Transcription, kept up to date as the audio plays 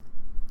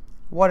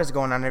What is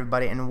going on,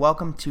 everybody, and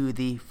welcome to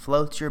the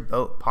Float Your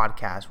Boat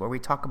podcast, where we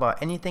talk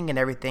about anything and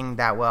everything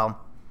that,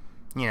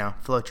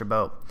 float your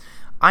boat.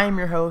 I am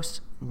your host,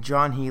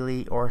 John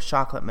Healy, or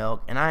Chocolate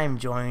Milk, and I am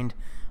joined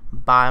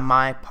by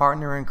my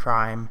partner in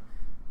crime,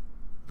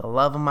 the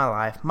love of my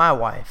life, my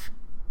wife,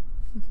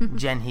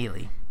 Jen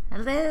Healy.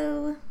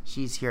 Hello.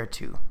 She's here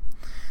too.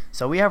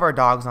 So we have our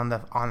dogs on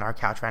our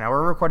couch right now.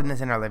 We're recording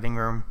this in our living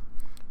room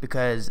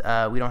because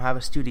we don't have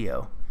a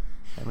studio.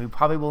 And we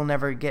probably will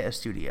never get a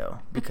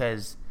studio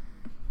because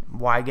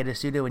why get a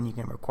studio when you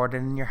can record it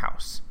in your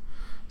house?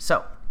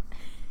 So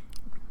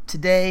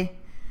today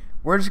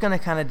we're just going to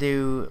kind of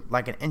do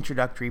like an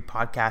introductory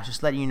podcast,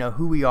 just let you know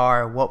who we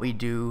are, what we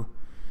do,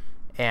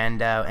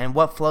 and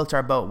what floats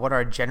our boat, what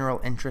our general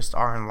interests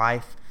are in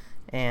life,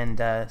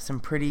 and some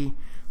pretty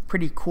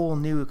cool,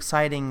 new,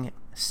 exciting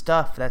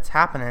stuff that's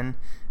happening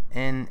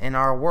in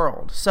our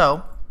world.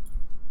 So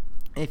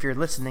if you're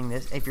listening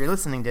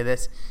to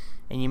this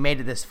and you made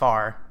it this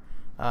far,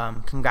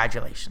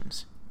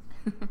 congratulations.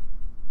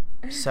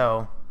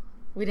 So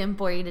we didn't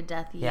bore you to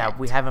death yet. Yeah,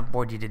 we haven't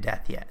bored you to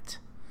death yet.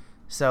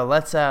 So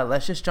let's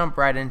just jump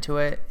right into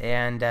it,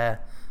 and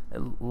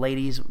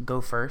ladies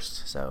go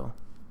first. So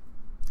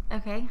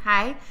okay,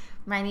 hi,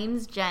 my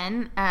name's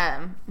Jen.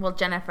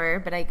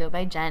 Jennifer, but I go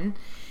by Jen.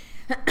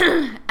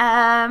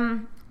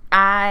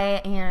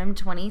 I am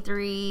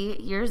 23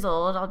 years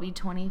old. I'll be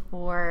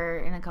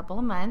 24 in a couple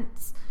of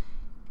months.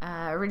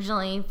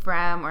 Originally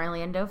from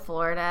Orlando,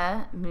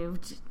 Florida,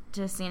 moved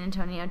to San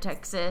Antonio,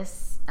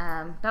 Texas,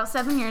 about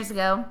 7 years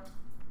ago.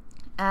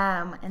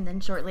 And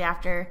then shortly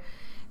after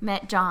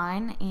met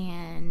John,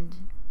 and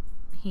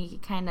he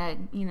kind of,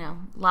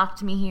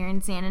 locked me here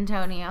in San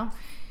Antonio.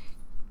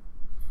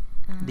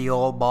 The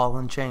old ball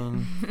and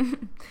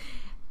chain.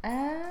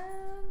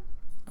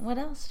 What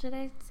else should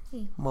I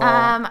say? Well,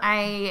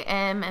 I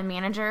am a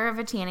manager of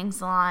a tanning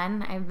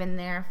salon. I've been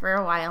there for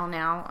a while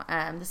now.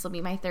 This will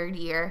be my third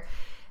year.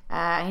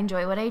 I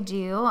enjoy what I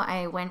do.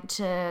 I went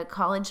to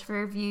college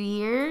for a few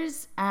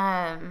years,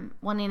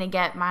 wanting to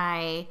get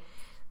my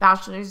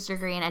bachelor's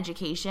degree in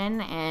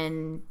education,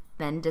 and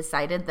then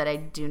decided that I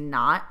do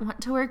not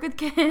want to work with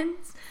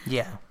kids.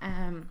 Yeah.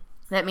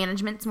 That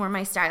management's more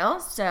my style,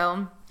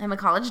 so I'm a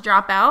college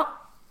dropout,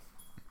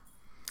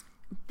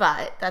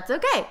 but that's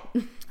okay.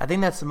 I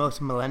think that's the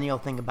most millennial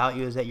thing about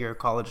you is that you're a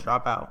college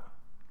dropout.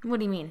 What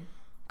do you mean?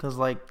 Because,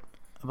 a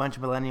bunch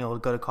of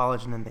millennials go to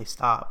college and then they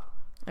stop.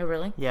 Oh,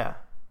 really? Yeah.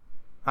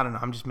 I don't know.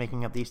 I'm just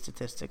making up these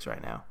statistics right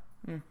now.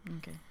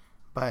 Okay.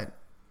 But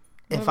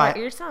what about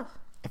yourself?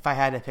 If I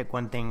had to pick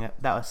one thing,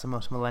 that was the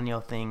most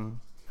millennial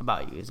thing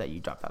about you is that you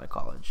dropped out of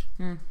college.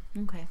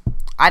 Okay.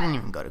 I didn't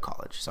even go to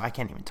college, so I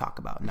can't even talk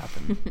about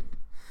nothing.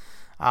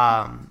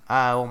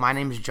 My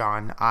name's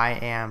John. I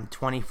am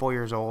 24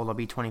 years old. I'll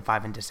be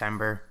 25 in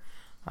December.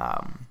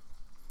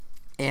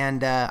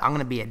 And I'm going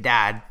to be a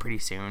dad pretty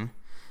soon.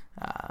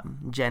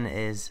 Jen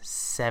is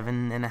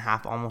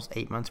 7.5, almost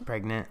 8 months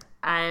pregnant.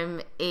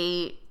 I'm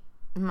 8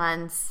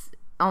 months,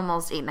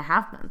 almost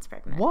 8.5 months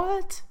pregnant.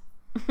 What?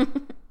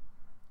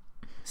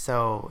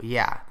 So,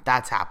 yeah,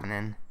 that's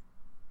happening.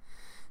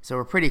 So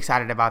we're pretty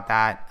excited about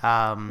that.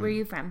 Where are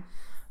you from?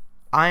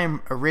 I'm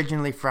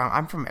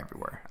from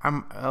everywhere.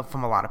 I'm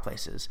from a lot of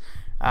places.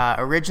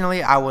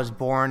 Originally, I was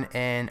born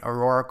in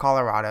Aurora,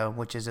 Colorado,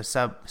 which is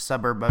a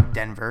suburb of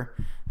Denver,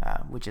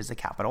 which is the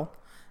capital.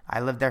 I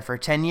lived there for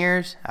 10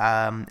 years,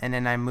 and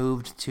then I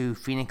moved to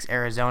Phoenix,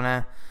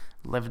 Arizona,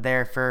 lived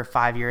there for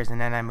 5 years,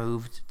 and then I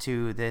moved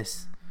to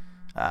this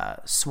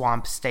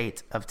swamp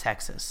state of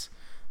Texas.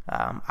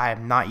 I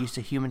am not used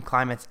to humid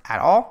climates at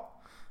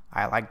all.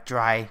 I like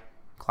dry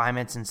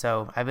climates, and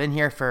so I've been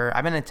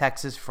in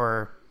Texas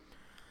for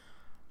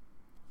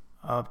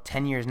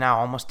 10 years now,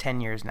 almost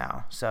 10 years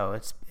now. So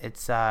it's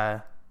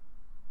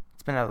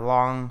been a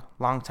long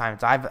time.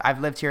 So I've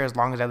lived here as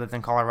long as I lived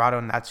in Colorado,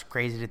 and that's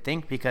crazy to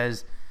think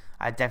because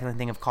I definitely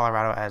think of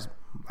Colorado as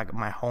like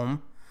my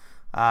home.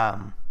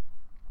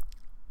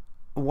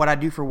 What I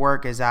do for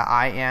work is that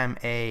I am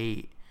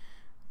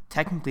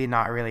technically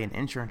not really an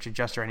insurance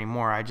adjuster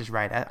anymore. I just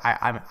write.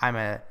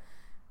 I'm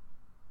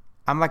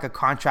like a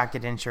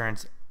contracted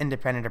insurance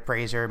independent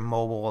appraiser,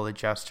 mobile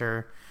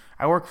adjuster.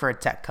 I work for a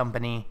tech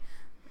company,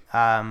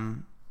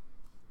 and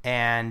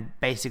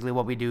basically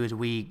what we do is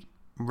we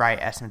write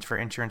estimates for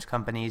insurance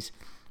companies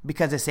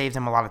because it saves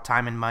them a lot of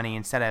time and money.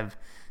 Instead of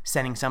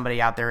sending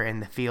somebody out there in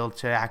the field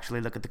to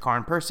actually look at the car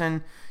in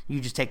person, you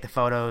just take the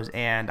photos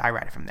and I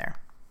write it from there.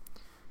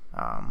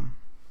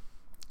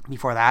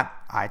 Before that,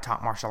 I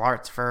taught martial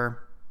arts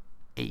for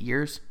 8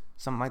 years,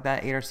 something like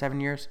that, 8 or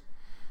 7 years,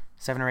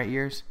 7 or 8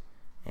 years.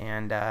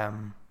 And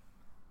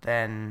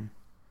then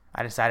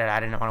I decided I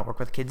didn't want to work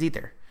with kids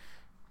either.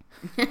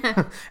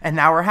 And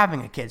now we're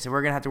having a kid, so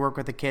we're going to have to work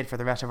with a kid for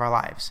the rest of our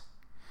lives.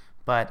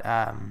 But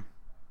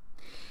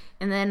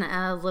and then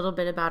a little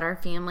bit about our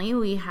family.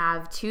 We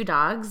have 2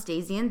 dogs,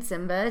 Daisy and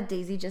Simba.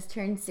 Daisy just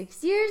turned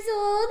 6 years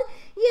old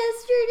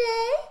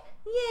yesterday.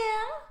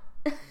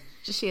 Yeah.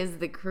 She has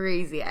the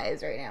crazy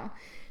eyes right now.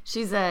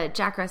 She's a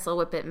Jack Russell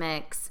Whippet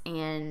mix,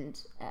 and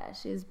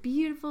she has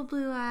beautiful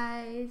blue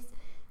eyes.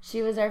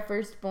 She was our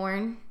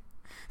firstborn.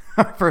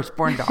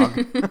 Firstborn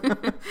dog.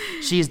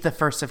 She's the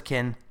first of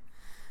kin.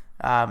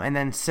 And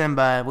then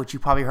Simba, which you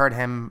probably heard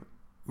him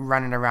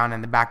running around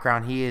in the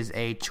background, he is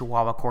a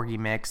Chihuahua Corgi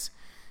mix.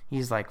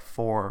 He's like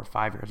 4 or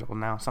 5 years old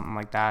now, something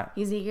like that.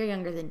 He's a year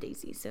younger than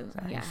Daisy, so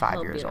yeah,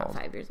 5 years old.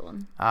 5 years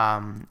old.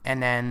 And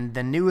then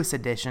the newest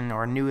addition,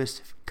 or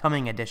newest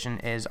coming addition,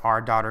 is our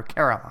daughter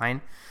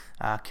Caroline.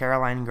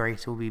 Caroline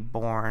Grace will be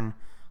born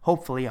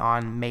hopefully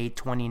on May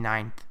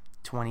 29th,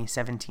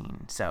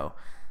 2017. So,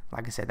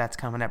 like I said, that's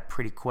coming up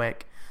pretty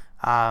quick.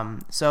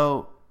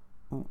 So,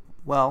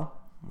 well,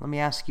 let me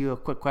ask you a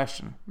quick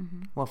question.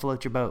 Mm-hmm. What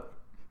floats your boat?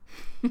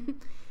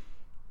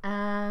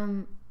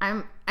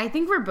 I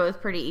think we're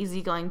both pretty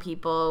easygoing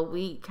people.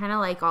 We kind of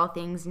like all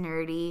things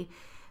nerdy.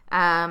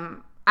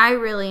 I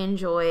really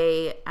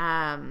enjoy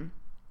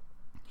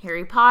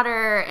Harry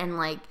Potter and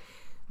like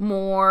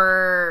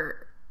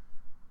more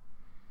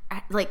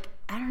like,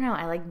 I don't know,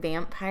 I like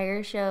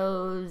vampire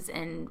shows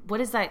and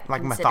what is that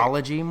like considered?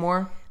 Mythology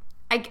more?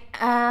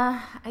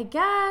 I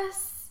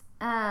guess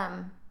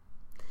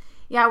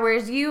yeah,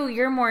 whereas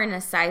you're more into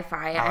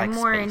sci-fi. I'm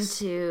more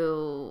space.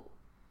 into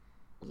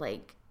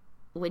like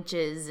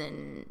witches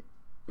and,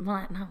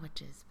 well, not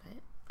witches, but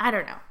I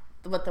don't know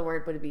what the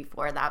word would be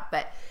for that,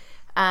 but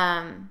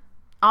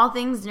all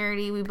things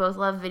nerdy. We both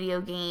love video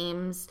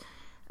games,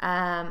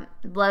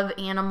 love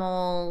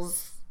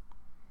animals,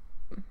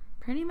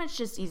 pretty much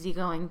just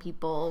easygoing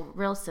people,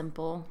 real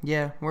simple.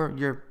 Yeah, we're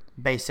your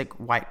basic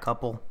white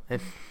couple.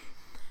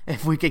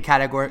 If we could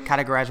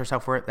categorize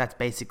ourselves for it, that's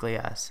basically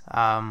us.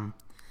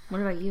 What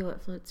about you?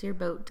 What floats your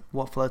boat?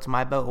 What floats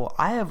my boat? Well,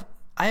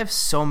 I have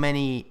so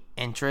many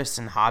interests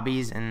and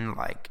hobbies and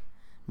like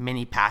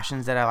many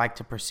passions that I like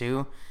to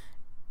pursue.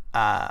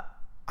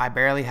 I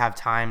barely have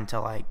time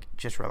to like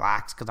just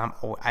relax because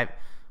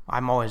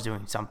I'm always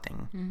doing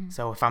something. Mm-hmm.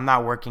 So if I'm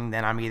not working,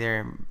 then I'm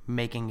either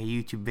making a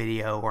YouTube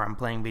video or I'm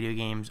playing video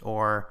games,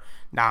 or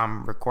now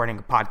I'm recording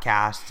a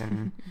podcast,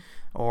 and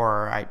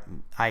or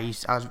I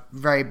was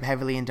very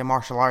heavily into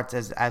martial arts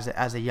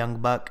as a young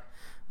buck.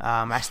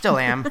 I still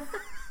am.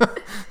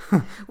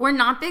 We're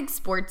not big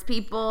sports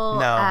people.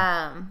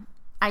 No.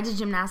 I did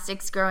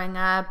gymnastics growing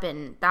up,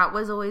 and that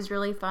was always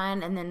really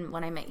fun. And then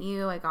when I met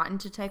you, I got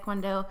into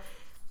Taekwondo.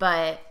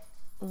 But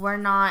we're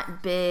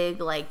not big,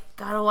 like,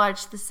 gotta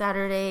watch the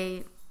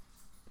Saturday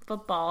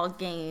football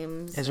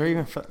games. Is there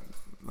even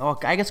well,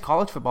 I guess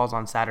college football's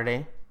on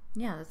Saturday.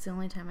 Yeah, that's the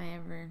only time I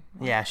ever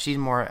watched. Yeah,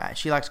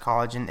 she likes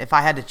college. And if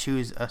I had to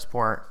choose a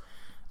sport,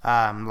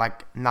 I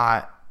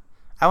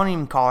wouldn't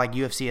even call like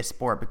UFC a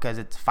sport because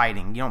it's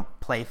fighting. You don't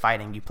play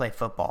fighting, you play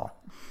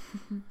football.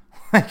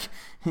 Like,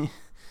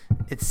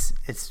 it's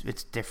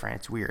different.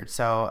 It's weird.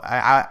 So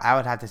I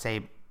would have to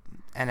say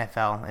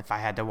NFL if I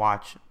had to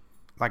watch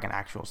like an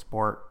actual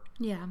sport.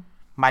 Yeah.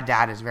 My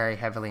dad is very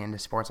heavily into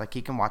sports. Like,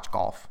 he can watch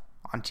golf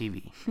on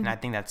TV, and I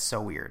think that's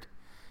so weird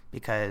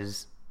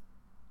because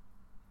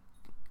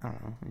I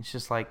don't know. It's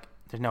just like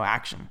there's no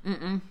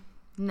action.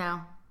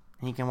 No.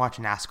 And you can watch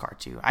NASCAR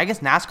too. I guess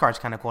NASCAR is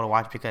kind of cool to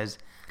watch because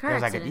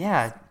there's like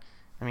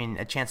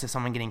a chance of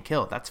someone getting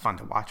killed. That's fun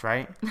to watch,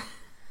 right?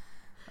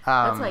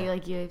 That's why you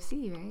like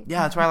UFC, right?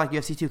 Yeah, that's why I like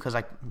UFC too, because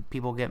like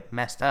people get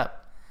messed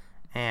up,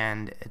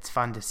 and it's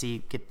fun to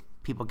see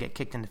people get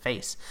kicked in the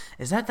face.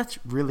 That's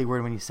really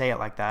weird when you say it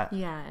like that?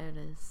 Yeah, it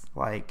is.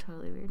 Like,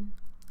 totally weird.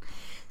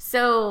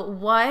 So,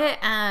 what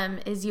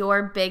is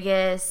your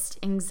biggest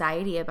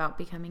anxiety about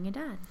becoming a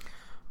dad?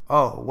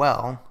 Oh,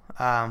 well,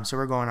 so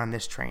we're going on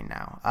this train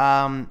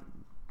now.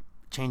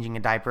 Changing a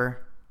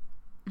diaper.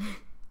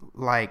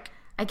 Like,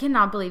 I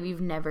cannot believe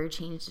you've never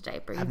changed a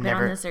diaper. You've been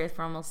on this earth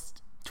for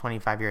almost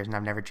 25 years and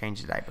I've never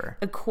changed a diaper.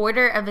 A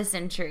quarter of a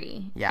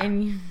century. Yeah.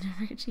 And you've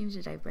never changed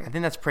a diaper. I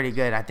think that's pretty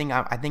good. I think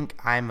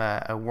I'm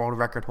a world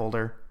record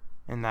holder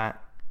in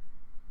that.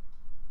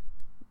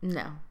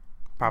 No.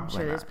 Probably I'm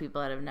sure not. there's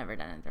people that have never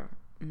done it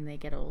and they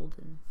get old.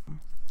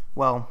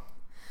 Well,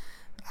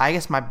 I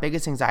guess one of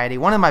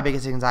my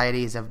biggest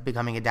anxieties of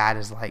becoming a dad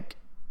is like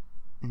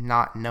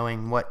not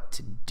knowing what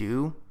to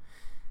do.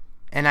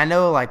 And I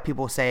know like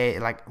people say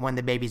like when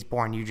the baby's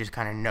born, you just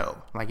kind of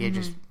know, like it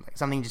just like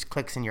something just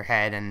clicks in your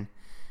head and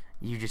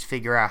you just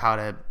figure out how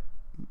to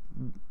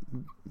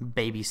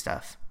baby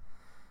stuff.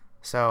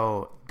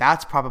 So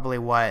that's probably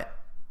what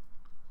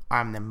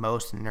I'm the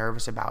most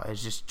nervous about,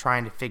 is just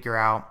trying to figure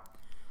out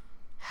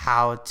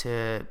how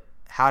to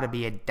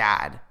be a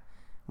dad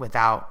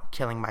without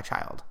killing my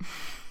child.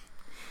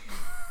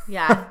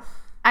 Yeah.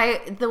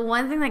 The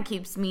one thing that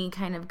keeps me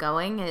kind of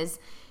going is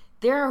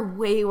there are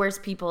way worse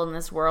people in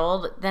this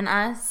world than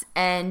us,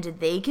 and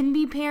they can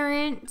be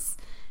parents.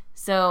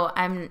 So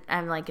I'm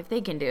like, if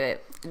they can do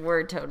it,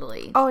 we're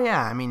totally. Oh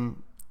yeah, I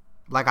mean,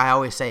 like I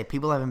always say,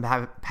 people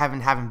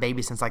haven't having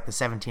babies since like the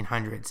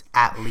 1700s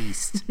at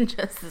least.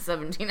 Just the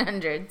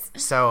 1700s.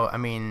 So I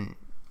mean,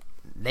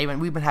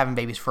 we've been having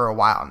babies for a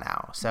while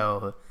now.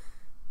 So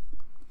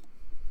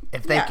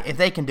if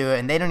they can do it,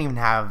 and they don't even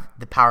have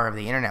the power of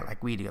the internet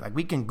like we do. Like,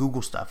 we can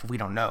Google stuff if we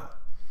don't know.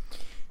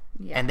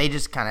 Yeah. And they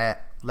just kind of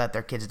let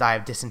their kids die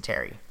of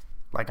dysentery,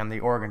 like on the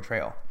Oregon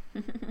Trail.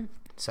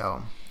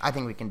 So I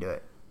think we can do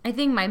it. I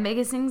think my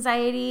biggest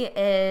anxiety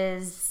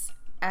is,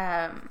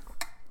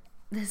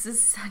 this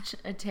is such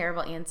a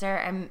terrible answer.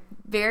 I'm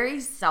very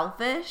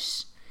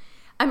selfish.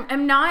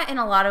 I'm not in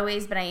a lot of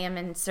ways, but I am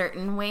in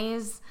certain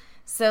ways.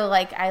 So,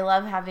 like, I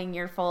love having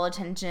your full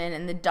attention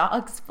and the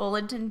dog's full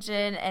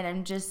attention, and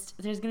I'm just,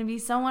 there's going to be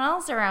someone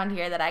else around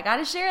here that I got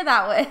to share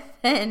that with.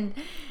 And,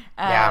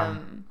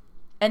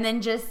 and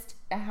then just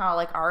how,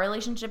 like, our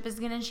relationship is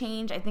going to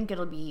change. I think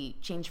it'll be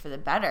changed for the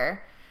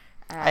better.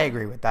 I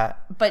agree with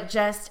that. But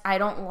just, I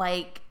don't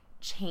like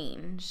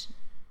change.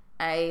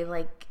 I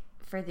like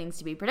for things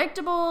to be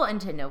predictable and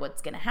to know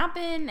what's going to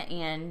happen.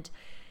 And,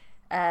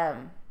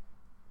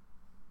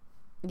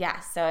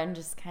 yeah, so I'm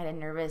just kind of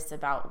nervous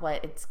about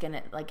what it's going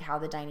to, like, how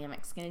the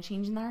dynamic's going to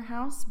change in our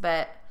house.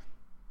 But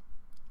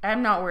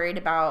I'm not worried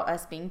about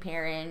us being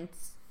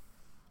parents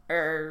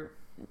or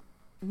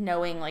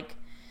knowing, like,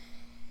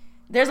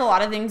 there's a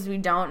lot of things we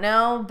don't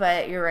know,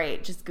 but you're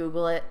right. Just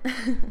Google it.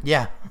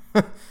 Yeah.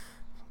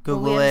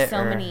 Google it. We have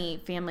so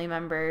many family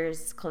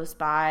members close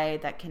by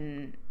that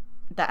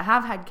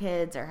have had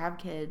kids or have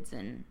kids,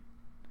 and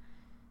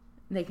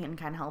they can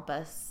kind of help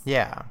us.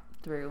 Yeah.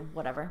 Through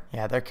whatever.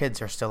 Yeah, their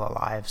kids are still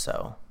alive,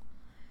 so.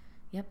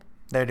 Yep.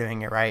 They're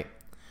doing it right.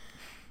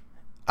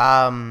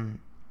 What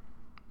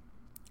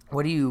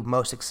are you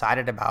most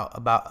excited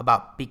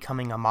about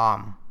becoming a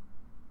mom?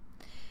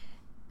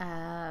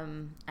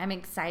 I'm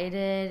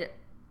excited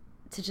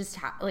to just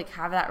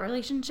have that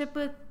relationship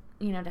with,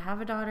 to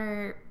have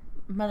a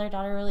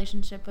mother-daughter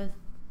relationship with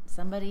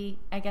somebody,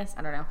 I guess.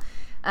 I don't know.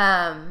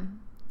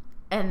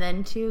 And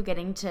then too,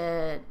 getting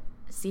to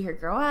see her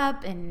grow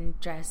up and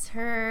dress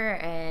her,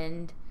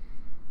 and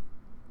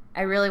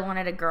I really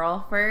wanted a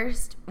girl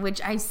first,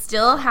 which I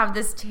still have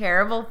this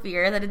terrible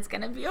fear that it's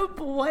gonna be a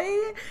boy,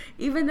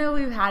 even though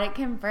we've had it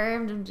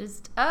confirmed.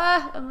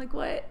 I'm like,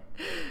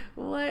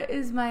 what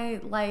is my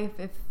life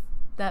if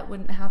that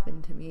wouldn't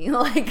happen to me?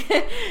 Like,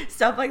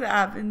 stuff like that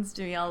happens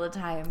to me all the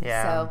time.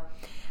 Yeah.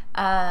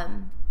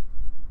 So,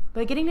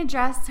 but getting to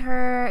dress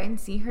her and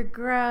see her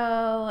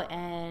grow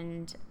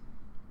and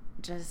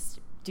just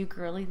do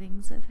girly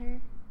things with her.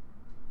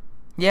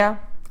 Yeah,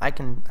 I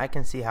can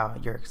see how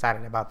you're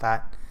excited about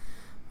that.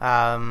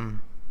 What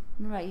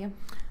about you?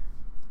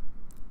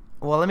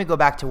 Well, let me go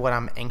back to what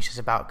I'm anxious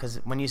about, because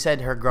when you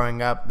said her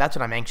growing up, that's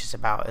what I'm anxious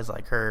about, is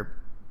like her.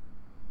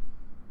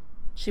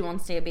 She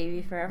won't stay a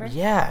baby forever?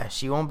 Yeah,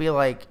 she won't be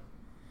like,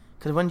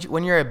 because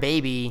when you're a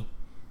baby,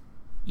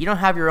 you don't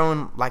have your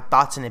own like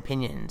thoughts and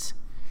opinions.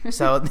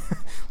 So,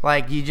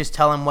 like, you just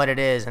tell them what it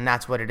is, and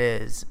that's what it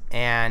is.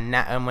 And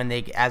when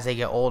as they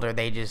get older,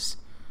 they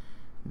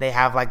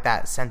have like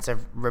that sense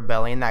of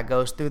rebellion that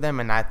goes through them,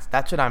 and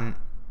that's what I'm not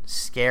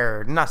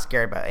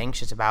scared, but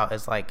anxious about,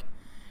 is like,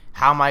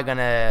 how am I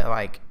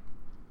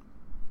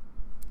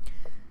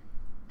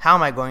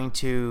going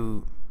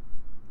to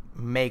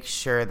make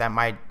sure that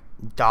my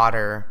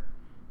daughter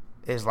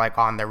is like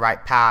on the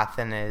right path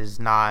and is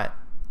not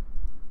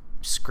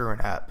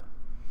screwing up?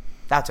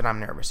 That's what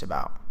I'm nervous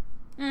about.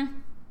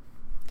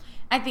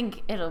 I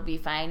think it'll be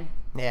fine.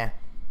 Yeah.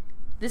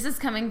 This is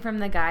coming from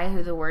the guy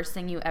who the worst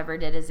thing you ever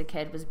did as a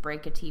kid was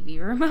break a TV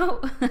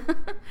remote.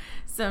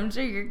 So I'm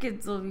sure your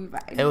kids will be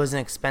fine. It was an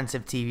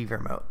expensive TV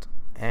remote,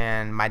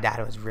 and my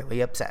dad was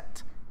really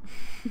upset.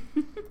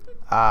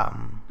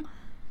 But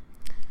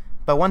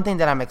one thing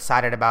that I'm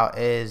excited about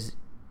is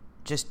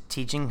just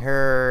teaching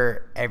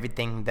her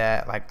everything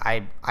that like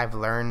I've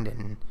learned,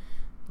 and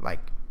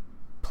like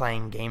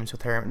playing games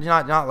with her.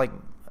 Not like,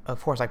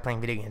 of course, like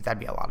playing video games, that'd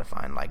be a lot of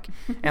fun. Like,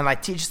 and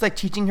like just like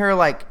teaching her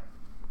like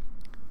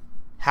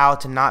how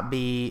to not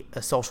be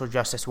a social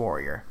justice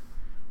warrior,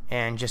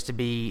 and just to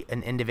be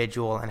an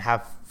individual and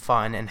have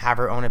fun and have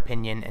her own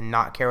opinion and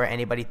not care what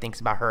anybody thinks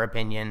about her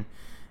opinion,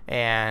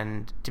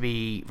 and to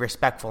be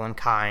respectful and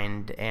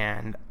kind.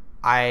 And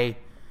I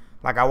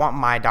want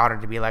my daughter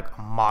to be like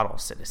a model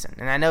citizen.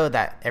 And I know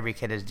that every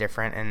kid is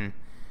different. And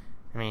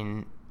I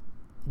mean,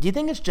 do you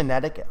think it's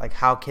genetic, like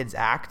how kids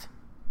act?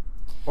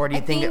 Or do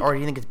you think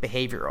it's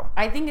behavioral?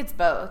 I think it's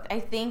both. I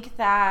think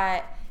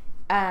that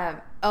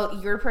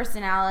your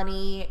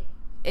personality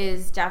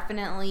is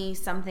definitely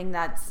something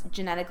that's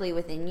genetically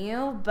within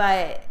you,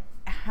 but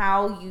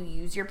how you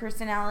use your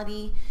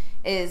personality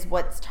is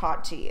what's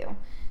taught to you.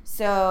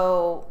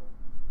 So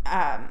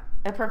a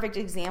perfect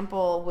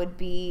example would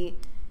be,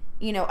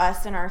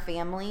 us and our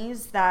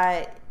families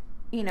that,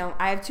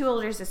 I have 2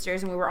 older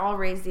sisters, and we were all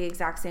raised the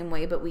exact same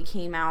way, but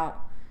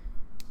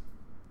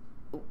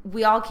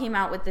we all came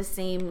out with the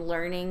same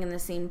learning and the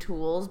same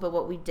tools, but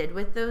what we did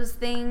with those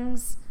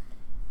things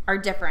are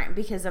different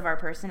because of our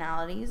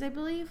personalities, I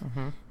believe.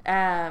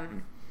 Mm-hmm.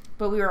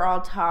 But we were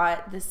all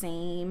taught the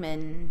same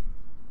and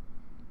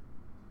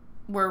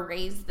were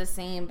raised the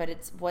same, but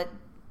it's what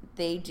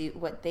they do,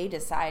 what they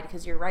decide.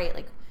 Because you're right,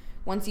 like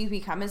once you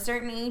become a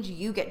certain age,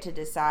 you get to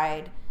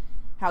decide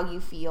how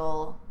you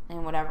feel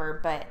and whatever.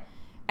 But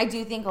I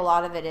do think a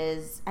lot of it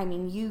is, I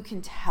mean, you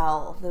can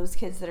tell those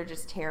kids that are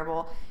just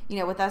terrible. You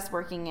know, with us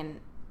working in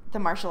the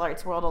martial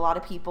arts world, a lot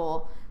of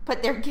people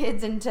put their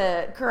kids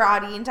into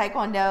karate and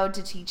taekwondo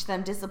to teach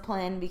them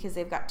discipline because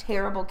they've got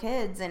terrible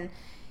kids. And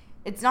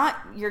it's not,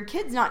 your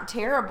kid's not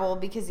terrible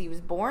because he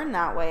was born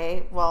that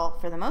way. Well,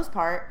 for the most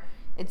part,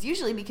 it's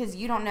usually because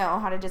you don't know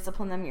how to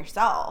discipline them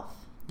yourself.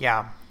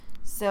 Yeah.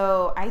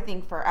 So I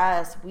think for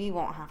us, we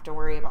won't have to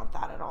worry about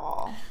that at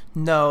all.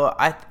 No,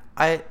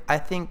 I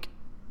think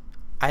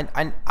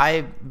I'm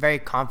very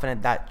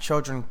confident that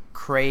children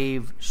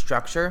crave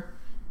structure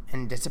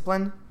and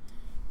discipline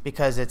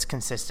because it's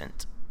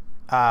consistent.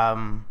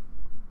 And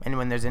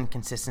when there's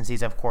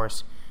inconsistencies, of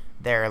course,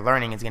 their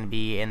learning is going to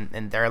be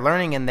and their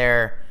learning and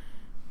their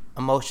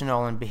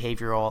emotional and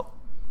behavioral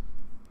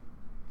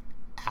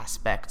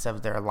aspects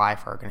of their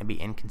life are going to be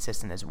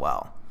inconsistent as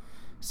well.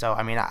 So,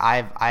 I mean,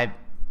 I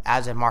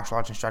as a martial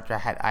arts instructor,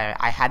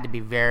 I had to be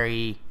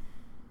very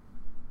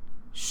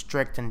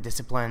strict and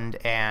disciplined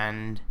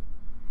and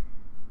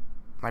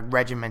like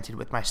regimented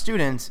with my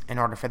students in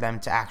order for them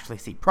to actually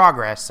see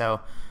progress. So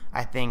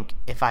I think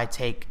if I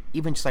take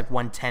even just like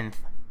 1/10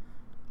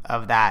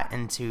 of that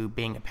into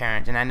being a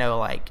parent, and I know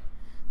like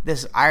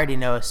this, I already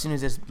know as soon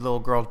as this little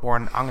girl's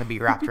born, I'm going to be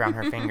wrapped around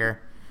her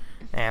finger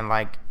and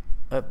like,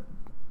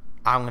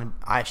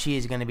 she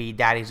is going to be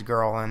daddy's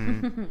girl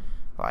and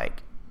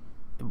like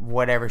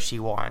whatever she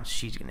wants,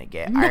 she's going to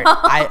get. No.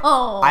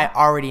 I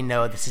already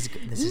know this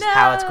is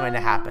how it's going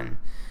to happen.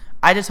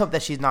 I just hope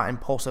that she's not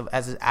impulsive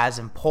as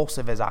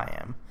impulsive as I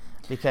am,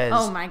 because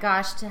oh my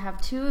gosh, to have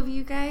two of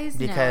you guys,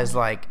 because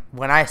like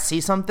when I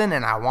see something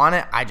and I want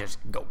it, I just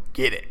go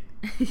get it.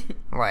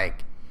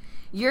 Like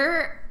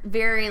you're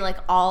very like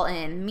all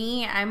in.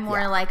 Me, I'm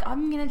more like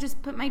I'm gonna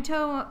just put my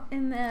toe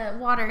in the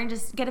water and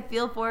just get a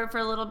feel for it for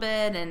a little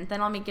bit, and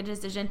then I'll make a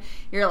decision.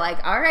 You're like,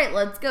 all right,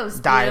 let's go.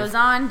 Speedos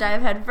on,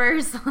 dive head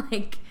first,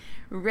 like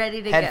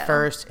ready to go. Head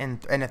first in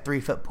a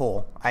 3-foot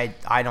pool.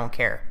 I don't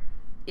care.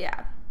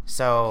 Yeah.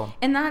 So,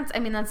 and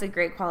that's a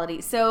great quality.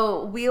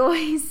 So we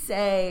always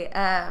say,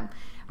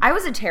 I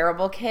was a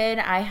terrible kid.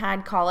 I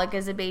had colic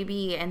as a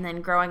baby, and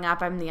then growing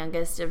up, I'm the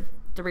youngest of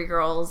 3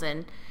 girls,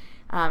 and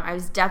I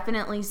was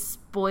definitely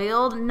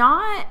spoiled,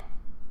 not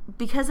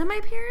because of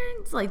my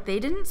parents. Like, they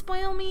didn't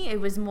spoil me.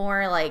 It was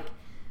more like,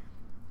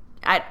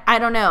 I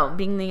don't know,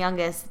 being the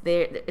youngest,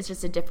 it's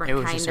just a different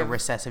kind of... It was just a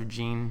recessive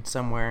gene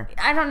somewhere.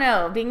 I don't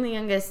know. Being the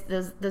youngest,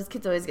 those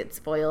kids always get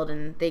spoiled,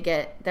 and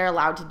they're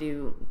allowed to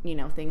do, you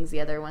know, things the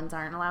other ones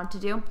aren't allowed to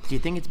do. Do you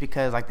think it's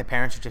because, like, the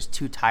parents are just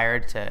too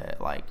tired to,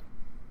 like...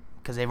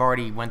 Because they've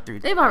already went through...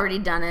 They've already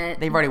done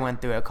it. They've already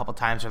went through it a couple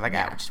times. They're like,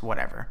 just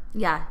whatever.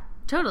 Yeah,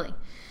 totally.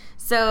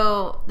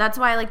 So that's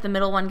why, like, the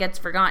middle one gets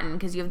forgotten,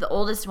 because you have the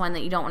oldest one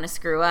that you don't want to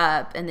screw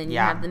up, and then you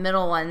have the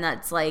middle one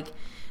that's like...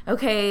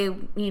 okay,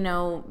 you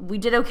know, we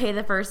did okay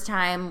the first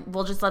time.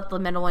 We'll just let the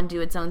middle one do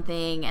its own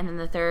thing. And then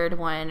the third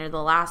one or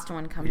the last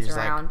one comes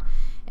around, like,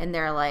 and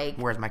they're like...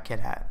 where's my kid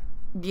hat?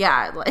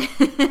 Yeah, like,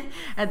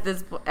 at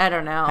this point, I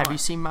don't know. Have you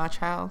seen my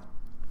child?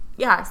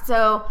 Yeah,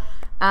 so,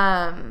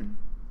 I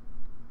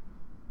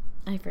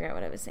forgot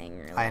what I was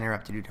saying earlier. I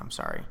interrupted you. I'm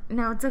sorry.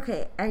 No, it's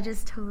okay. I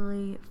just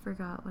totally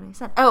forgot what I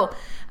said. Oh,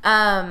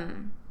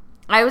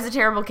 I was a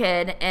terrible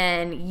kid,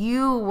 and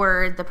you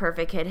were the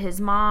perfect kid. His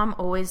mom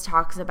always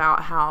talks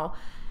about how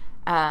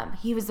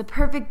he was the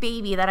perfect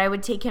baby, that I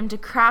would take him to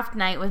craft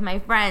night with my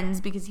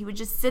friends because he would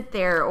just sit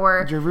there.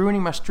 Or you're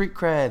ruining my street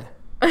cred.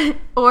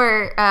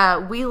 Or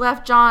we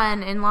left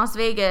John in Las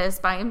Vegas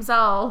by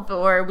himself,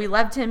 or we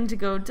left him to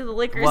go to the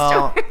liquor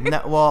store.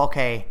 Well,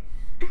 okay.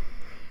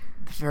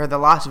 For the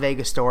Las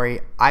Vegas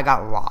story, I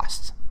got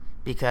lost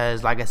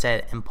because, like I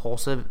said,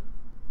 impulsive.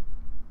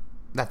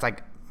 That's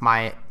like...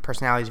 my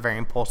personality is very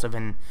impulsive,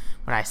 and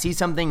when I see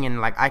something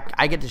and like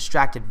I get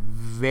distracted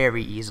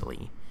very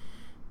easily.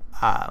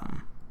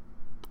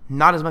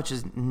 Not as much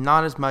as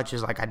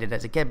like I did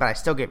as a kid, but I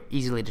still get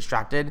easily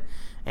distracted,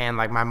 and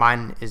like my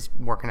mind is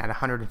working at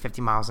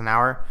 150 miles an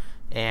hour,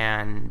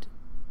 and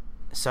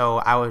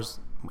so I don't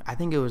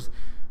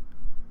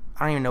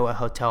even know what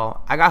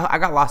hotel I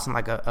got lost in,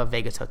 like a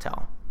Vegas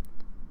hotel,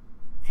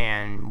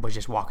 and was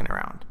just walking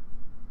around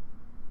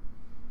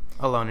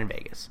alone in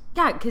Vegas.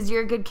 Yeah, because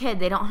you're a good kid.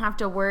 They don't have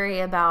to worry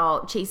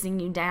about chasing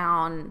you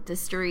down the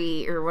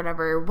street or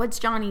whatever. What's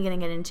Johnny going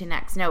to get into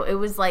next? No, it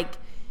was like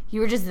you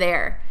were just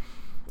there.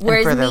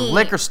 Whereas and for the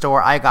liquor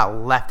store, I got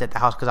left at the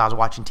house because I was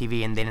watching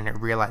TV, and they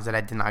didn't realize that I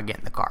did not get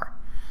in the car.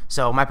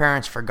 So my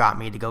parents forgot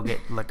me to go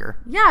get liquor.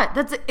 Yeah,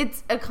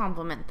 it's a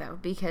compliment, though,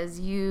 because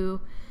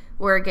you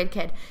were a good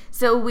kid.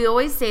 So we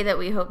always say that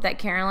we hope that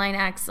Caroline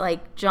acts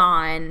like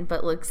John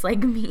but looks like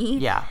me.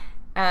 Yeah.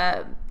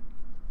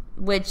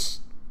 Which...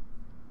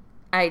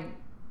 I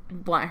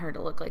want her to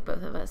look like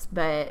both of us,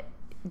 but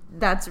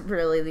that's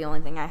really the only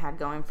thing I had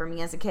going for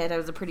me as a kid. I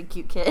was a pretty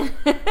cute kid.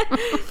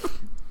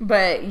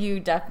 But you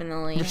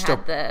definitely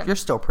You're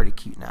still pretty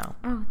cute now.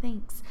 Oh,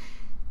 thanks.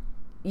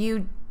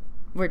 You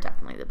were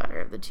definitely the better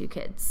of the two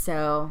kids,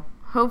 so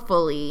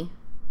hopefully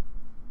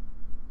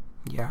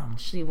Yeah.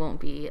 She won't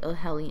be a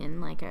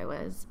hellion like I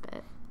was,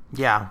 but...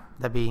 Yeah,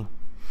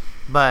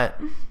 but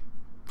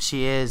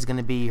she is going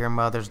to be her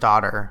mother's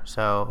daughter,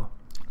 so...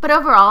 But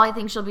overall, I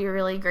think she'll be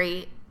really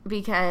great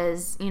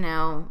because, you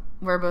know,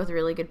 we're both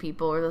really good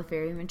people. We're both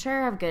very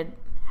mature, have good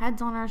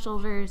heads on our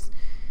shoulders.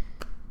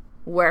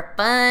 We're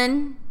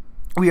fun.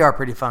 We are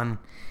pretty fun.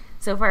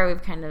 So far,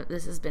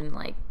 this has been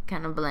like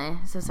kind of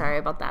bleh, so sorry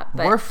about that.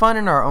 But we're fun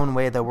in our own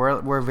way, though.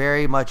 We're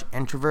very much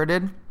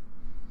introverted,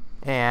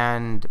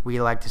 and we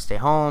like to stay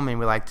home, and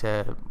we like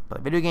to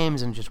play video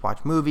games and just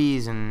watch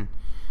movies, and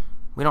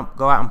we don't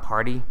go out and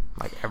party,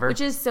 like, ever.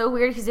 Which is so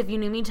weird, because if you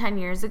knew me 10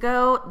 years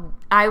ago,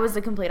 I was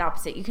the complete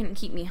opposite. You couldn't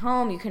keep me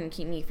home. You couldn't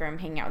keep me from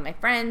hanging out with my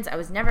friends. I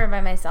was never by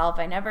myself.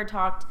 I never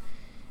talked.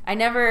 I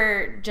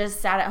never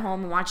just sat at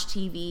home and watched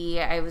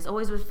TV. I was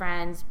always with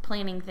friends,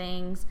 planning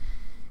things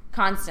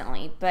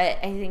constantly. But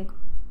I think...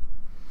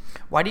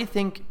 Why do you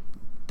think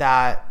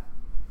that,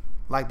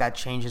 like, that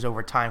changes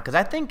over time? Because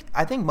I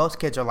think most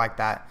kids are like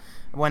that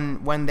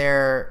when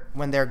they're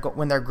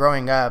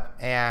growing up,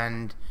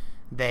 and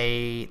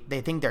they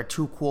think they're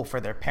too cool for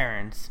their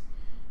parents,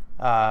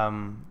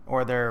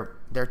 or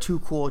they're too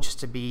cool just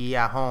to be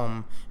at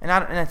home. And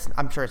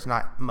I'm sure it's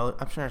not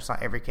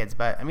every kid's,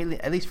 but I mean,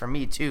 at least for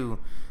me too.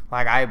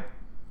 Like, I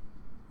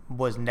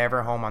was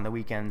never home on the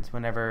weekends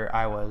whenever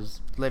I was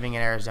living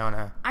in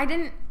Arizona. I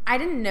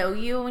didn't know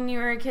you when you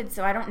were a kid,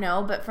 so I don't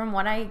know, but from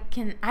what I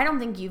don't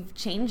think you've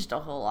changed a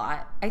whole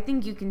lot. I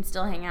think you can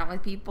still hang out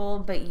with people,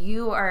 but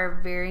you are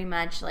very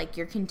much like,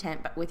 you're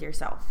content with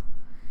yourself.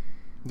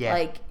 Yeah.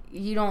 Like,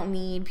 you don't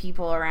need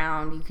people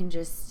around. You can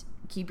just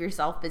keep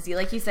yourself busy.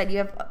 Like you said, you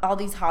have all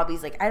these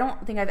hobbies. Like, I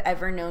don't think I've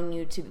ever known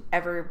you to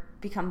ever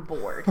become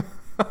bored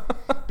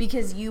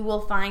because you will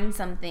find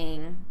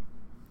something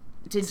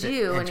to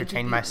do and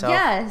entertain myself.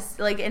 Yes,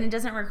 like, and it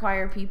doesn't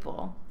require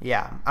people.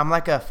 Yeah, I'm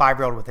like a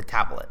 5-year-old with a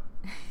tablet.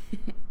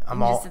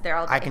 Just sit there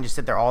all day. I can just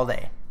sit there all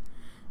day.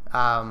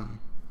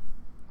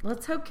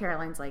 Let's hope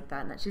Caroline's like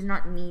that, and that she's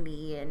not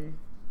needy. And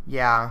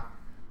yeah,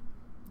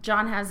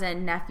 John has a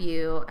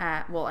nephew.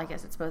 Well, I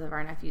guess it's both of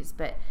our nephews,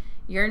 but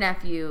your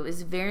nephew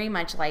is very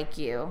much like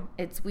you.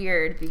 It's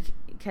weird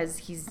because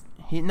he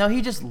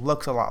just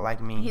looks a lot like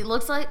me. He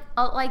looks like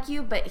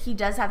you, but he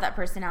does have that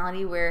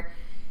personality where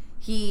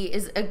he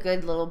is a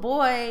good little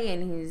boy,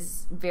 and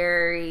he's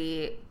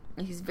very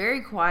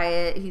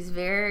quiet. He's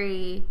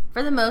very,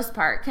 for the most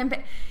part,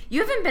 you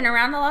haven't been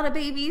around a lot of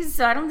babies,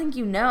 so I don't think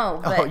you know.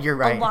 But you're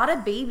right. A lot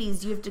of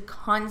babies, you have to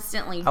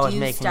constantly do stuff. I was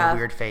making a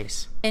weird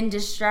face. And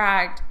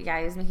distract. Yeah,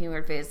 he was making a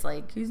weird face.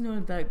 Like, he's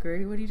not that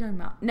great. What are you talking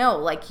about? No,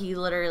 like, he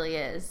literally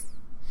is.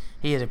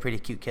 He is a pretty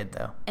cute kid,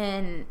 though.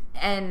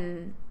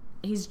 And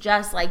he's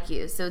just like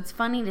you. So it's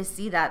funny to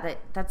see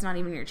that's not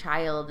even your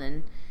child,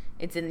 and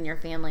it's in your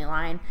family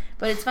line.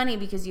 But it's funny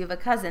because you have a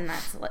cousin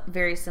that's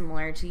very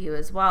similar to you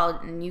as well,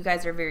 and you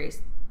guys are very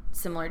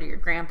similar to your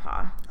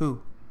grandpa.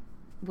 Who?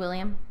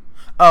 William.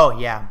 Oh,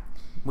 yeah.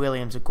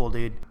 William's a cool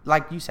dude.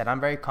 Like you said, I'm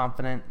very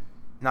confident.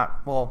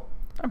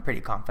 I'm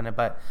pretty confident,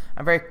 but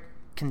I'm very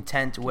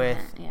content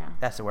with... Yeah.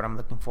 That's the word I'm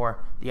looking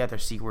for. The other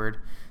C word.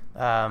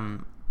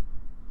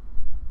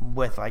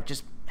 With, like,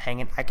 just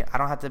hanging... I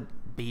don't have to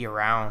be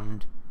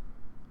around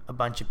a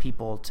bunch of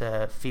people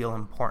to feel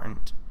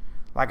important.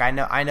 Like, I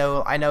know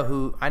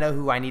who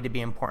I need to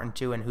be important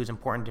to and who's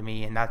important to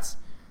me, and that's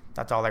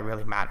all that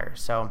really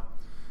matters. So,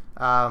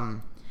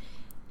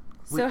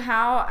 so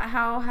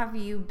how have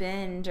you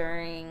been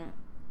during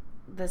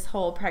this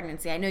whole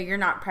pregnancy? I know you're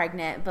not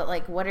pregnant, but,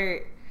 like, what are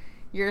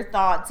your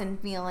thoughts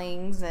and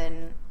feelings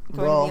and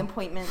going to the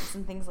appointments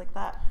and things like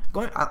that?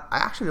 I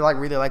actually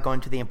really like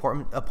going to the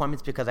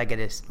appointments because I get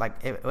to,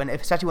 like,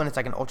 especially when it's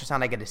like an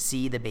ultrasound, I get to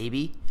see the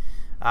baby,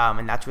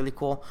 and that's really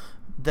cool.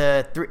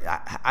 Are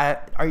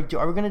we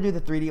gonna do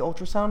the 3D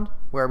ultrasound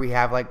where we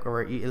have, like,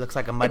 where it looks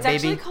like a mud baby?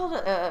 It's actually called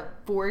a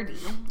 4D.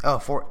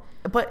 Oh,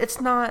 but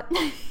it's not.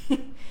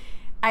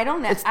 I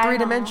don't know. It's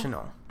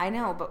 3-dimensional. I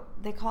know, but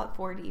they call it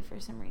 4D for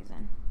some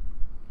reason.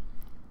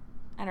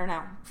 I don't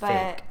know. But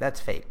fake.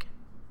 That's fake.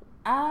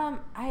 Do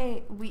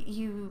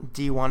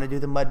you want to do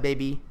the mud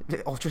baby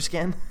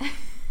ultrascan?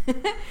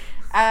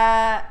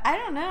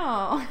 I don't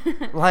know.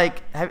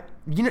 Like, I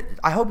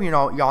hope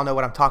y'all know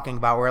what I'm talking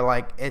about. Where,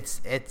 like,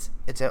 is it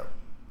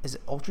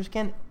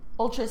ultrascan?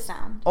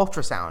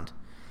 Ultrasound.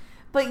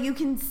 But you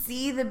can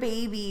see the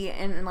baby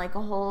in, like,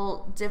 a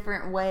whole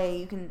different way.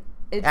 You can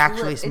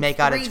make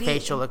out its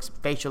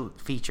facial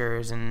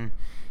features and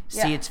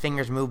see its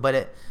fingers move.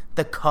 But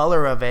the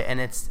color of it and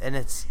it's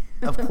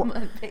of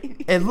course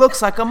it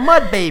looks like a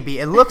mud baby.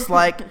 It looks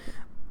like.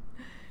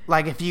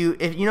 Like if you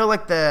know,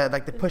 like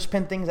the push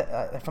pin things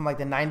from, like,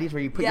 the 90s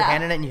where you put your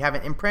hand in it and you have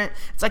an imprint.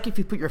 It's like if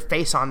you put your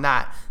face on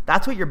that.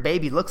 That's what your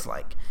baby looks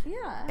like.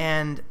 Yeah.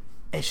 And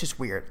it's just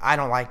weird. I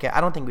don't like it.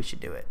 I don't think we should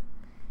do it.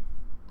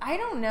 I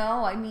don't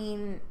know. I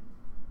mean,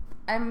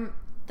 I'm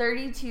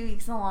 32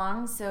 weeks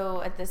along,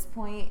 so at this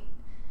point,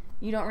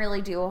 you don't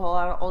really do a whole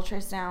lot of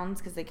ultrasounds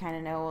because they kind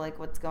of know, like,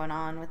 what's going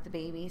on with the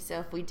baby. So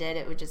if we did,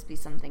 it would just be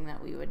something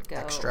that we would go...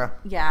 Extra.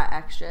 Yeah,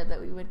 extra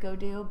that we would go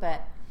do,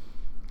 but...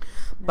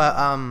 But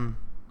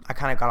I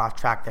kind of got off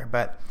track there.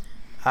 But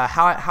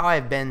how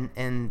I've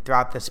been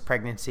throughout this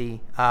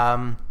pregnancy,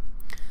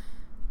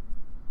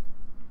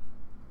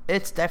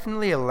 it's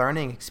definitely a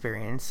learning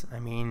experience. I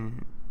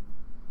mean,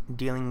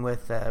 dealing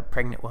with a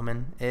pregnant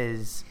woman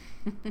is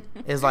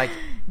like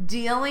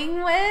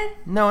dealing with.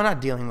 No,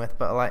 not dealing with,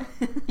 but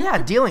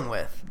like dealing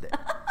with.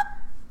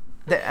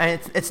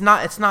 It's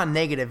not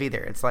negative either.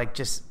 It's like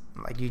just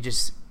like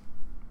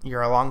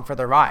you're along for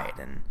the ride,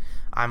 and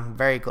I'm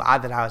very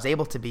glad that I was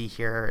able to be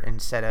here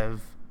instead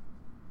of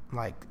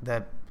like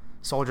the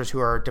soldiers who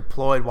are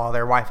deployed while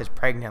their wife is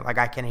pregnant. Like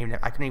I couldn't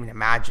even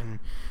imagine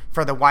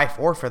for the wife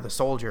or for the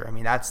soldier. I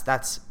mean,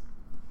 that's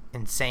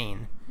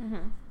insane.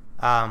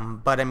 Mm-hmm.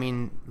 But I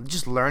mean,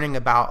 just learning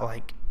about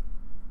like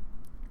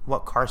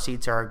what car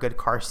seats are a good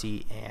car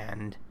seat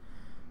and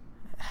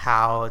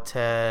how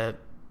to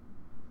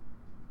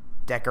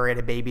decorate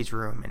a baby's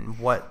room and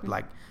what,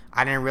 like,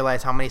 I didn't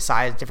realize how many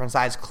different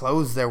size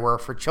clothes there were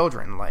for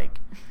children. Like,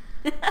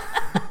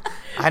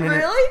 I didn't,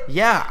 really?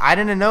 Yeah, I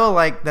didn't know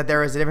like that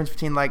there was a difference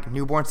between like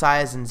newborn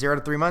size and 0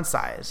 to 3 month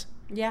size.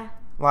 Yeah.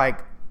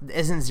 Like,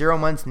 isn't 0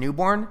 months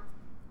newborn?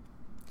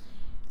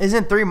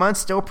 Isn't 3 months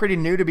still pretty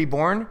new to be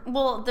born?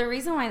 Well, the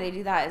reason why they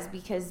do that is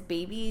because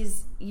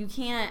babies, you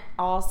can't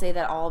all say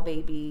that all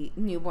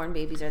newborn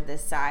babies are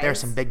this size. There's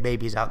some big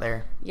babies out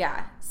there.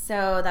 Yeah.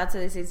 So that's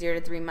why they say 0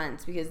 to 3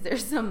 months, because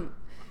there's some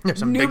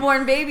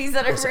newborn babies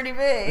that are pretty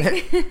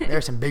big.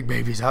 There's some big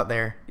babies out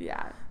there.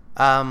 Yeah.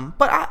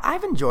 But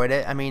I've enjoyed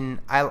it. I mean,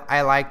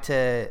 I like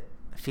to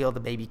feel the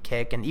baby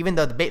kick, and even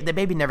though the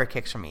baby never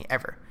kicks for me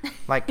ever,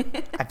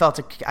 like I felt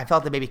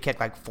the baby kick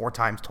like 4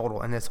 times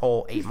total in this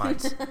whole 8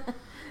 months.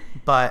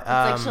 But it's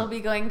like she'll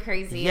be going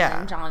crazy, and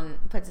then John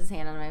puts his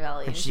hand on my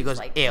belly, and she goes,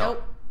 like, "Ew,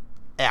 nope,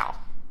 ow,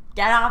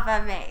 get off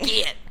of me,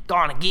 get,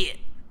 gonna get."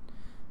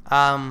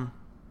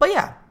 But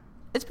yeah,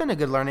 it's been a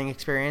good learning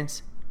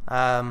experience.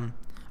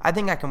 I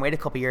think I can wait a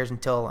couple years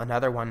until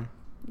another one.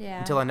 Yeah.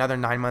 Until another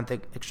 9-month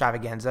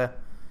extravaganza.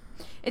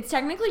 It's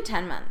technically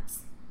 10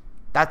 months.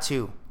 That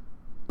too.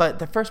 But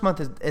the first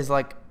month is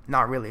like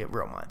not really a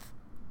real month.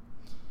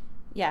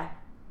 Yeah.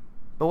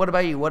 But what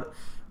about you?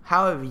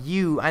 How have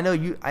you? I know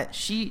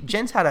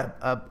Jen's had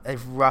a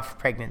rough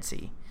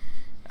pregnancy.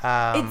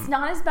 It's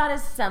not as bad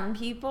as some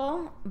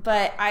people,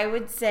 but I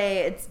would say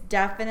it's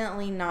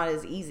definitely not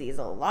as easy as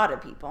a lot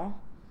of people.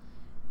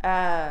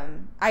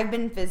 I've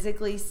been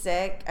physically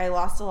sick. I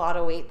lost a lot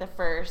of weight the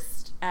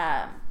first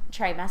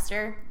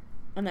trimester,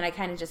 and then I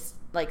kind of just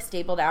like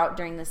stabled out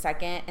during the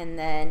second, and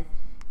then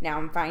now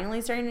I'm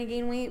finally starting to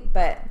gain weight,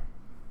 but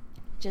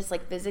just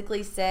like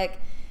physically sick,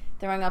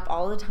 throwing up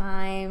all the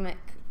time,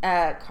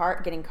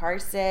 getting car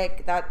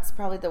sick. That's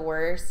probably the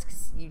worst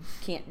because you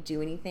can't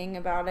do anything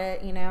about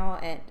it, you know.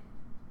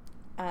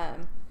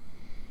 And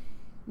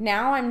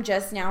now I'm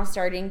just now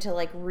starting to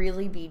like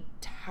really be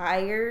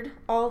tired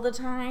all the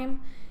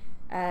time.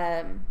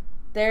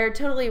 They're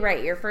totally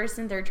right. Your first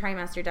and third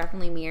trimester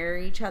definitely mirror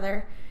each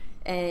other,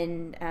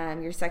 and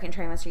your second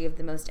trimester you have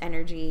the most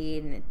energy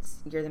and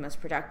you're the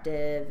most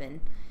productive. And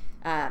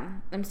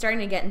I'm starting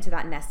to get into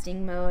that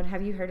nesting mode.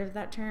 Have you heard of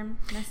that term,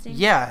 nesting?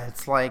 Yeah,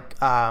 it's like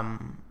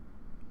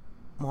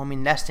well, I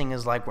mean, nesting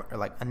is like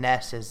a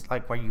nest is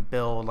like where you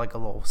build like a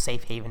little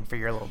safe haven for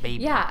your little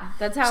baby. Yeah,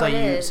 that's how it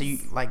is. So you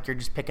like you're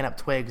just picking up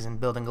twigs and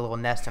building a little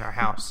nest in our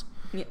house.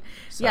 Yeah,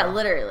 yeah,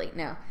 literally.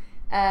 No.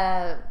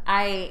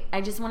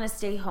 I just want to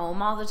stay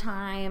home all the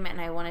time, and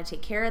I want to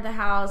take care of the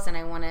house, and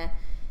I want to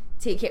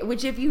take care,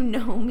 which if you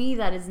know me,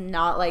 that is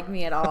not like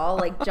me at all.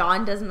 Like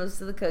John does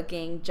most of the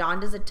cooking. John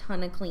does a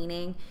ton of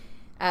cleaning,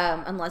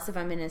 unless if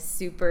I'm in a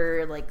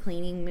super like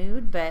cleaning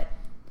mood, but.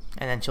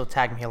 And then she'll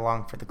tag me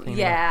along for the cleaning.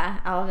 Yeah,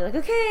 I'll be like,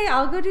 okay,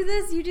 I'll go do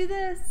this, you do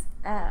this.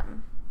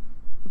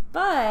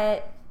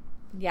 But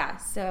yeah,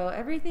 so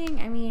everything,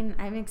 I mean,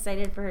 I'm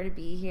excited for her to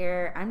be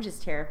here. I'm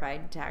just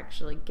terrified to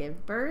actually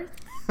give birth.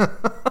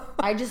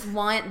 I just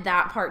want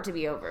that part to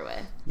be over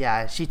with.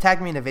 Yeah, she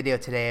tagged me in a video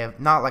today of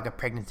not like a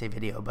pregnancy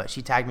video, but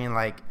she tagged me in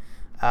like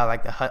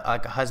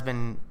a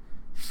husband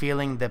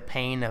feeling the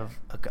pain of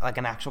like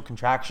an actual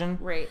contraction.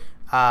 Right.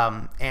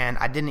 And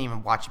I didn't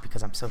even watch it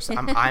because I'm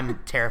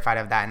terrified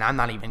of that, and I'm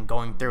not even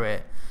going through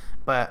it.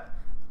 But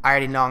I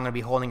already know I'm gonna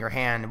be holding her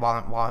hand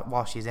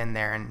while she's in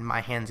there, and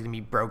my hand's gonna be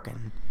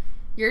broken.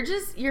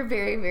 You're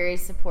very, very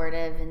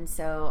supportive, and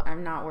so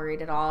I'm not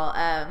worried at all.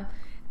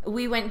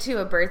 We went to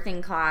a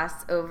birthing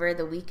class over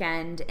the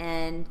weekend,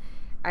 and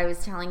I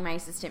was telling my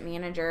assistant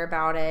manager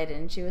about it,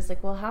 and she was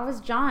like, well, how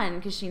was John?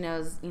 Because she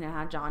knows, you know,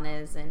 how John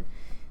is. And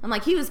I'm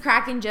like, he was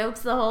cracking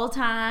jokes the whole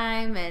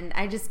time, and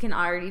I just can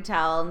already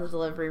tell in the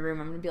delivery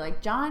room, I'm going to be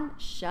like, John,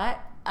 shut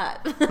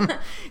up.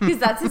 Because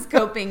that's his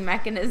coping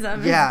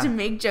mechanism, is to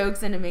make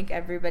jokes and to make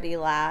everybody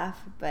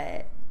laugh.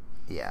 But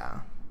yeah.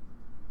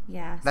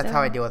 Yeah. That's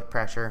how I deal with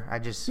pressure.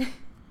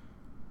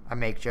 I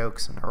make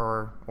jokes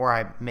or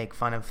I make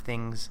fun of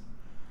things.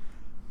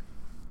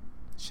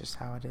 It's just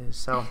how it is.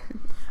 So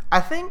I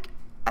think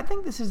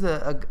this is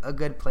a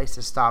good place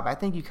to stop. I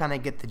think you kind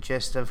of get the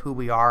gist of who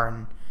we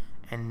are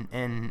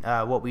and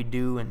what we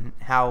do and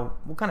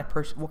what kind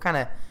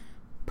of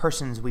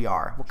persons we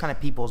are, what kind of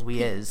peoples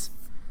we is,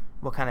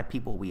 what kind of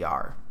people we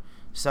are.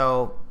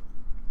 So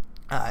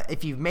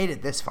if you've made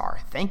it this far,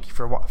 thank you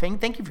for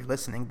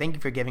listening. Thank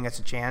you for giving us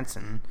a chance.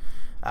 And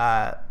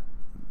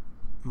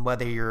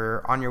whether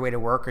you're on your way to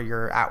work or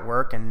you're at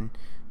work and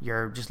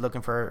you're just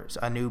looking for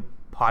a new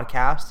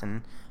podcast,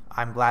 and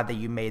I'm glad that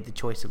you made the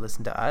choice to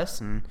listen to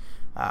us, and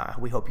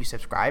we hope you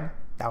subscribe.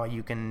 That way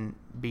you can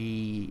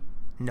be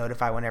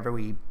notified whenever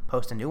we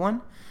post a new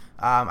one.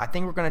 I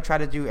think we're going to try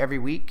to do every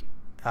week.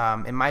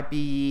 It might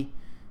be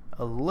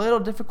a little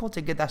difficult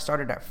to get that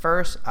started at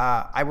first.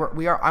 I'm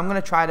going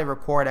to try to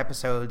record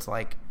episodes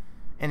like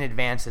in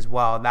advance as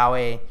well. That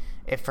way,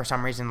 if for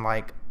some reason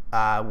like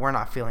we're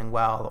not feeling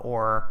well,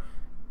 or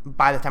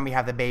by the time we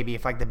have the baby,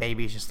 if like the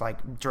baby is just like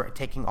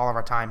taking all of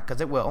our time, because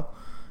it will,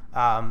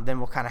 then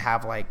we'll kind of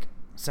have like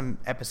some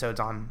episodes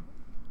on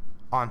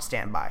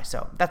standby.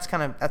 So that's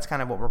kind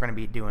of what we're going to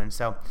be doing.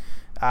 So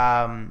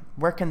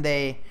where can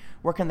they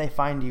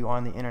find you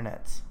on the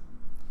internet?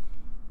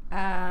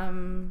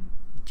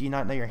 Do you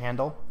not know your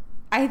handle?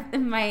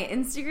 My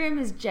Instagram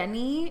is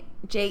Jenny,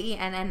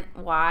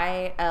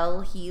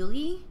 JennyL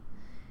Healy.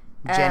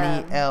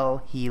 Jenny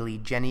L.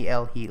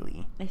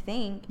 Healy. I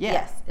think. Yeah.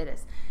 Yes, it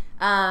is.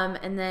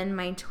 And then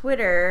my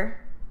Twitter,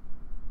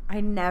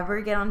 I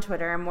never get on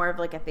Twitter. I'm more of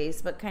like a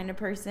Facebook kind of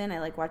person. I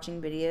like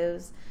watching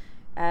videos.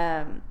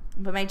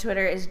 But my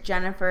Twitter is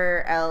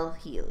Jennifer L.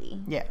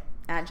 Healy. Yeah.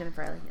 At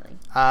Jennifer L. Healy.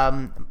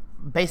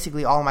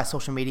 Basically, all of my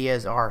social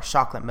medias are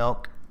Chocolate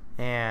Milk,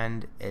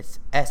 and it's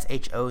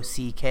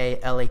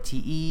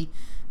SHOCKLATEMILK.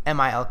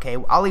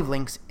 I'll leave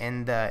links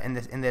in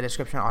the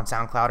description on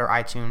SoundCloud or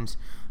iTunes,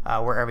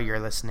 wherever you're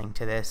listening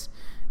to this.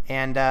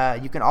 And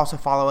you can also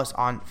follow us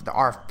on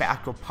our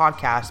actual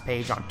podcast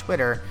page on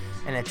Twitter,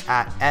 and it's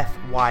at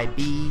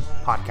FYB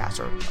Podcast,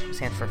 or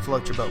stands for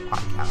Float Your Boat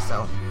Podcast.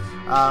 So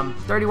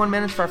 31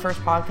 minutes for our first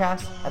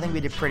podcast. I think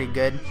we did pretty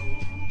good.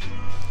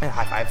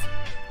 High five.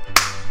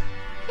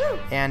 Woo.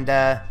 And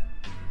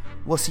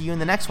we'll see you in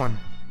the next one.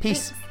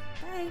 Peace.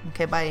 Thanks. Bye.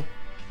 Okay, bye.